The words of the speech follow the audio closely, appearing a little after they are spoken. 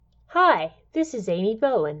Hi, this is Amy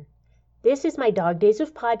Bowen. This is my Dog Days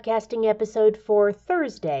of Podcasting episode for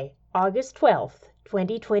Thursday, August 12th,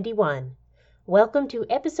 2021. Welcome to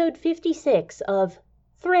episode 56 of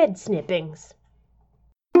Thread Snippings.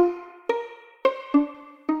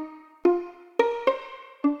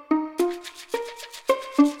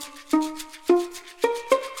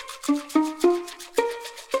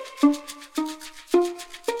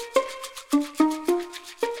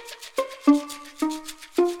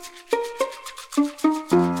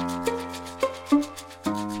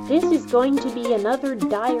 This is going to be another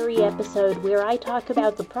diary episode where I talk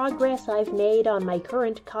about the progress I've made on my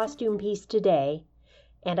current costume piece today,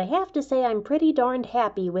 and I have to say I'm pretty darned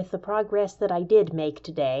happy with the progress that I did make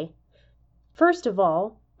today. First of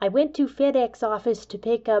all, I went to FedEx office to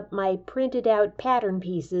pick up my printed out pattern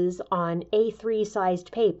pieces on A3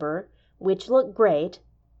 sized paper, which look great,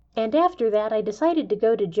 and after that I decided to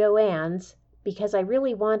go to Joann's because I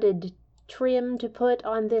really wanted trim to put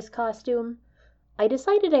on this costume. I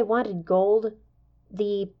decided I wanted gold.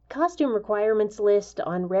 The costume requirements list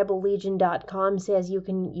on rebellegion.com says you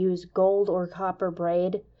can use gold or copper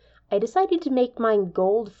braid. I decided to make mine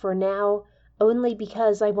gold for now, only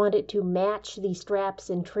because I want it to match the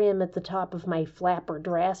straps and trim at the top of my flapper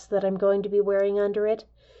dress that I'm going to be wearing under it,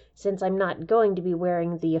 since I'm not going to be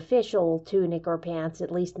wearing the official tunic or pants,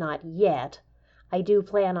 at least not yet. I do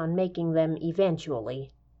plan on making them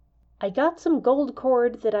eventually. I got some gold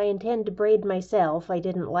cord that I intend to braid myself. I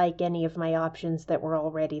didn't like any of my options that were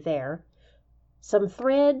already there. Some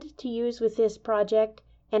thread to use with this project,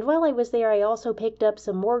 and while I was there I also picked up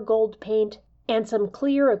some more gold paint and some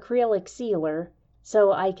clear acrylic sealer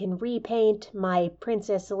so I can repaint my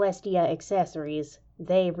Princess Celestia accessories.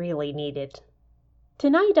 They really need it.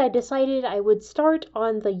 Tonight I decided I would start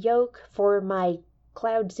on the yoke for my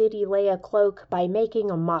Cloud City Leia cloak by making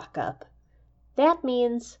a mock-up. That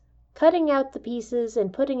means cutting out the pieces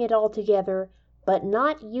and putting it all together, but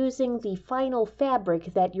not using the final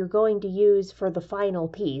fabric that you're going to use for the final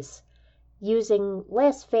piece. Using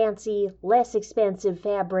less fancy, less expensive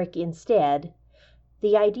fabric instead.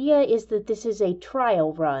 The idea is that this is a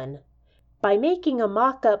trial run. By making a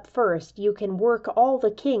mock-up first, you can work all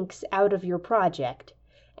the kinks out of your project.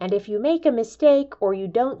 And if you make a mistake or you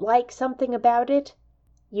don't like something about it,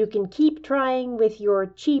 you can keep trying with your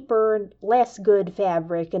cheaper, less good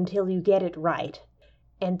fabric until you get it right.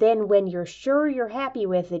 And then when you're sure you're happy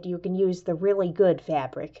with it, you can use the really good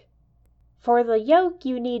fabric. For the yoke,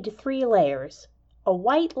 you need 3 layers. A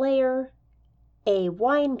white layer, a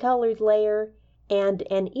wine-colored layer, and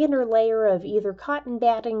an inner layer of either cotton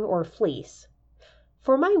batting or fleece.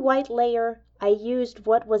 For my white layer, I used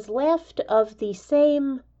what was left of the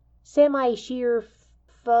same semi-sheer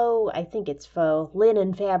faux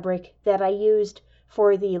linen fabric that I used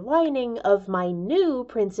for the lining of my new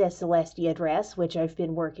Princess Celestia dress, which I've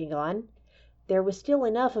been working on. There was still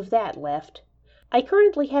enough of that left. I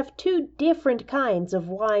currently have 2 different kinds of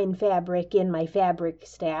wine fabric in my fabric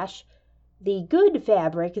stash. The good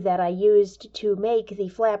fabric that I used to make the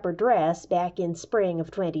flapper dress back in spring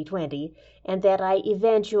of 2020, and that I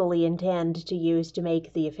eventually intend to use to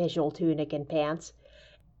make the official tunic and pants.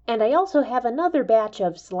 And I also have another batch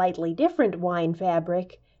of slightly different wine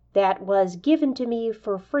fabric that was given to me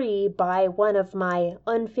for free by one of my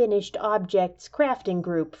Unfinished Objects crafting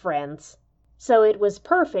group friends. So it was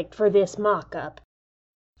perfect for this mock-up.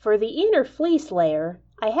 For the inner fleece layer,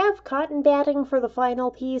 I have cotton batting for the final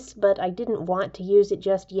piece, but I didn't want to use it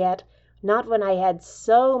just yet, not when I had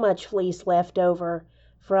so much fleece left over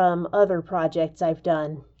from other projects I've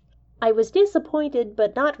done. I was disappointed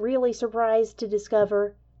but not really surprised to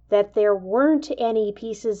discover that there weren't any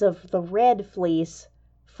pieces of the red fleece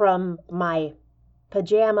from my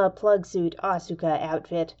pajama plug suit Asuka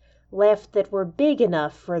outfit left that were big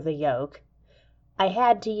enough for the yoke. I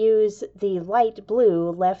had to use the light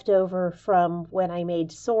blue left over from when I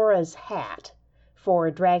made Sora's hat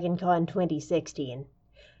for DragonCon 2016.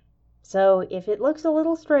 So if it looks a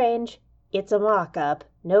little strange, it's a mock-up.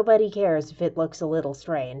 Nobody cares if it looks a little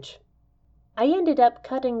strange. I ended up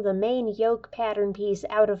cutting the main yoke pattern piece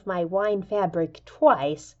out of my wine fabric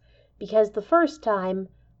twice, because the first time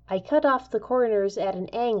I cut off the corners at an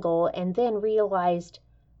angle and then realized,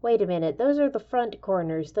 wait a minute, those are the front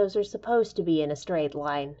corners, those are supposed to be in a straight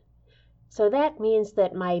line. So that means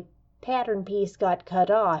that my pattern piece got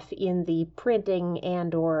cut off in the printing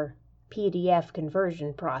and/or PDF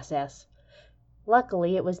conversion process.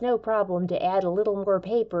 Luckily, it was no problem to add a little more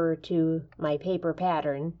paper to my paper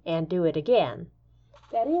pattern and do it again.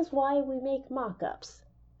 That is why we make mock-ups.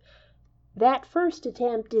 That first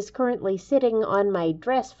attempt is currently sitting on my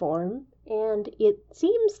dress form, and it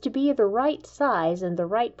seems to be the right size and the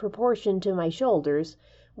right proportion to my shoulders,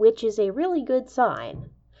 which is a really good sign.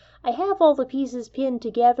 I have all the pieces pinned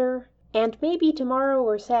together, and maybe tomorrow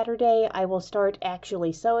or Saturday I will start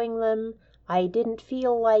actually sewing them. I didn't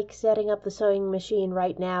feel like setting up the sewing machine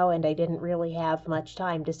right now, and I didn't really have much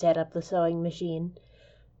time to set up the sewing machine.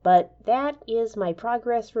 But that is my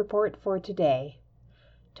progress report for today.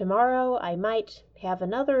 Tomorrow I might have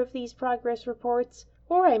another of these progress reports,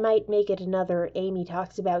 or I might make it another Amy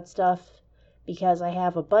Talks About Stuff, because I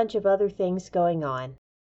have a bunch of other things going on.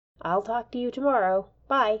 I'll talk to you tomorrow.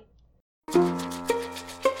 Bye!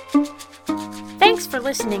 Thanks for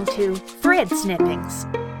listening to Thread Snippings.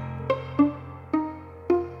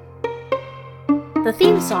 The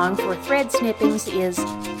theme song for Thread Snippings is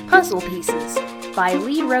Puzzle Pieces by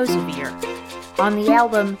Lee Rosevere on the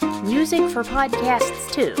album Music for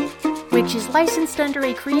Podcasts 2, which is licensed under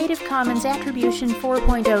a Creative Commons Attribution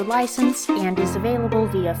 4.0 license and is available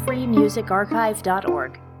via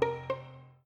freemusicarchive.org.